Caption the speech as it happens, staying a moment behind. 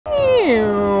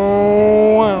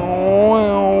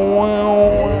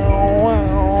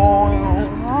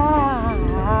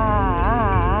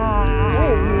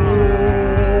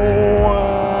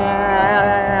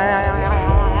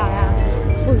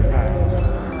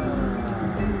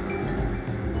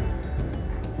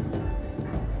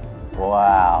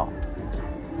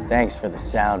Thanks for the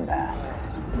sound bath.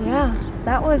 Yeah,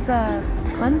 that was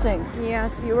cleansing.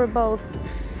 Yes, you were both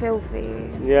filthy.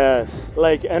 Yes,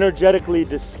 like energetically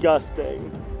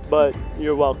disgusting, but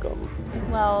you're welcome.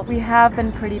 Well, we have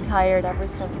been pretty tired ever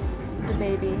since the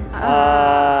baby.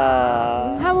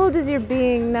 How old is your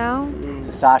being now?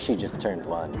 Sasashi just turned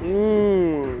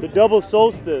 1. The double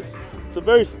solstice. It's a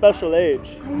very special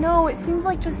age. I know, it seems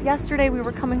like just yesterday we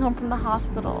were coming home from the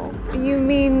hospital. You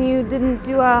mean you didn't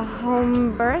do a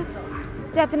home birth?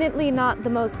 Definitely not the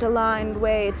most aligned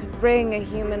way to bring a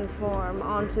human form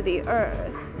onto the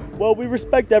earth. Well, we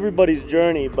respect everybody's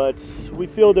journey, but we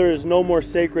feel there is no more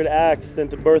sacred acts than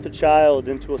to birth a child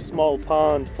into a small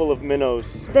pond full of minnows.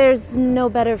 There's no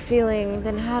better feeling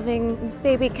than having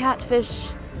baby catfish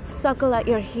suckle at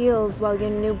your heels while your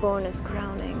newborn is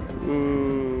crowning.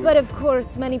 But of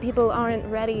course, many people aren't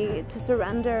ready to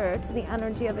surrender to the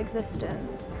energy of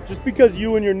existence. Just because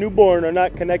you and your newborn are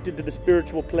not connected to the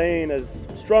spiritual plane as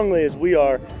strongly as we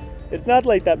are, it's not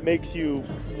like that makes you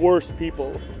worse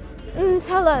people.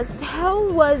 Tell us,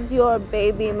 how was your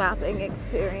baby mapping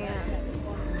experience?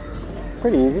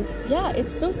 Pretty easy. Yeah,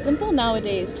 it's so simple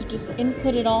nowadays to just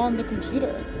input it all on the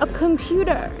computer. A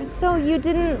computer? So you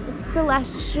didn't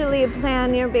celestially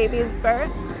plan your baby's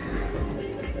birth?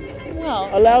 Well,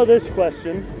 Allow this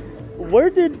question.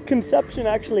 Where did conception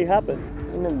actually happen?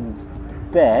 In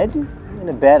a bed. In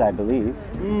a bed, I believe.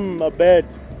 A bed.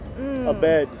 A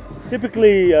bed.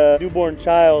 Typically, a newborn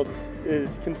child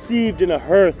is conceived in a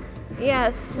hearth.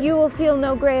 Yes, you will feel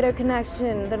no greater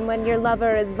connection than when your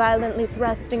lover is violently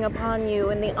thrusting upon you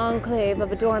in the enclave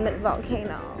of a dormant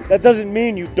volcano. That doesn't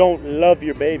mean you don't love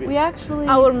your baby. we actually...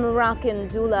 Our Moroccan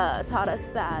doula taught us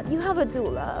that. You have a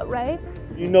doula, right?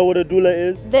 You know what a doula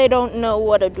is? They don't know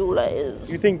what a doula is.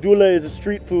 You think doula is a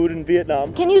street food in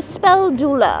Vietnam? Can you spell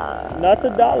doula? Not a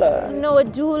dollar. No, a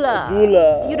doula.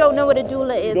 Doula. You don't know what a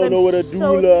doula is. Don't know what a I'm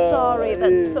so doula sorry.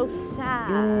 That's is. so sad.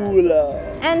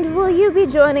 Doula. And will you be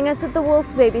joining us at the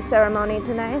wolf baby ceremony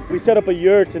tonight? We set up a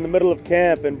yurt in the middle of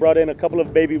camp and brought in a couple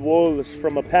of baby wolves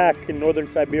from a pack in northern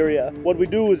Siberia. What we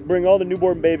do is bring all the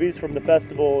newborn babies from the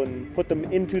festival and put them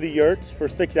into the yurt for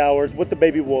 6 hours with the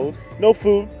baby wolves. No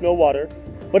food, no water.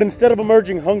 But instead of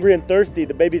emerging hungry and thirsty,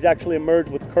 the babies actually emerge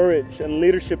with courage and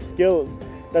leadership skills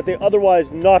that they otherwise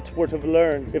not would have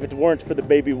learned if it weren't for the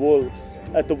baby wolves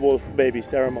at the wolf baby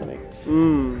ceremony.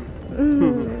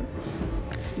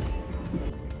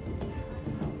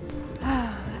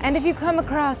 And if you come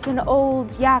across an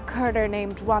old yak herder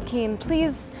named Joaquin,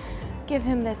 please give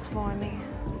him this for me.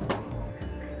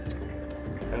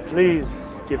 And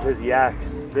please give his yaks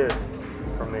this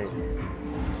for me.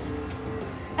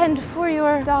 And for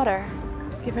your daughter,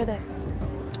 give her this.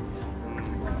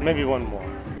 Maybe one more.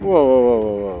 Whoa, whoa, whoa,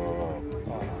 whoa, whoa,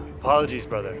 whoa. Apologies,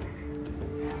 brother.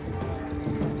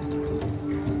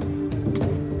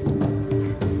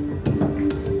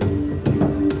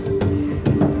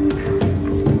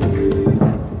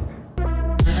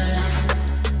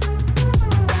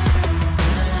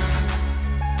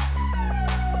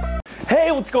 Hey,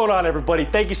 what's going on, everybody?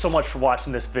 Thank you so much for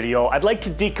watching this video. I'd like to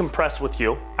decompress with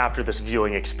you after this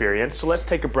viewing experience, so let's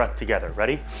take a breath together.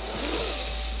 Ready?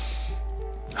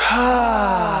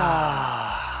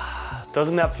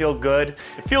 Doesn't that feel good?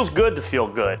 It feels good to feel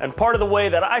good. And part of the way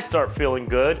that I start feeling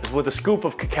good is with a scoop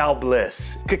of Cacao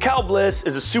Bliss. Cacao Bliss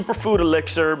is a superfood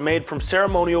elixir made from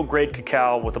ceremonial grade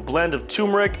cacao with a blend of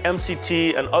turmeric,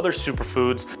 MCT, and other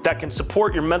superfoods that can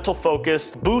support your mental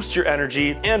focus, boost your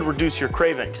energy, and reduce your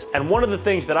cravings. And one of the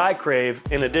things that I crave,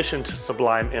 in addition to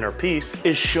sublime inner peace,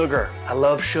 is sugar. I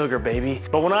love sugar, baby.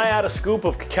 But when I add a scoop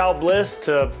of Cacao Bliss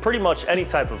to pretty much any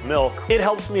type of milk, it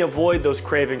helps me avoid those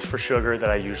cravings for sugar that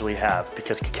I usually have,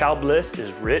 because Cacao Bliss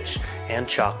is rich and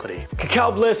chocolatey. Cacao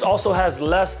Bliss also has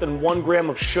less than 1 gram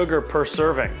of sugar per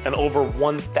serving and over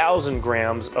 1,000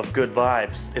 grams of good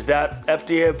vibes. Is that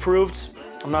FDA approved?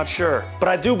 I'm not sure, but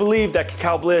I do believe that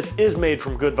Cacao Bliss is made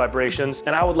from good vibrations,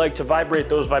 and I would like to vibrate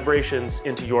those vibrations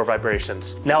into your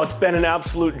vibrations. Now, it's been an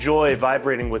absolute joy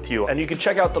vibrating with you, and you can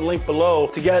check out the link below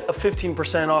to get a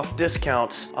 15% off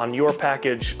discount on your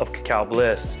package of Cacao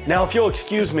Bliss. Now, if you'll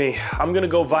excuse me, I'm gonna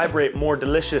go vibrate more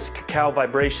delicious cacao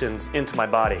vibrations into my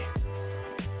body.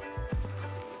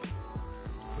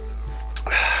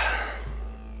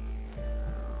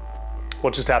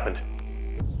 What just happened?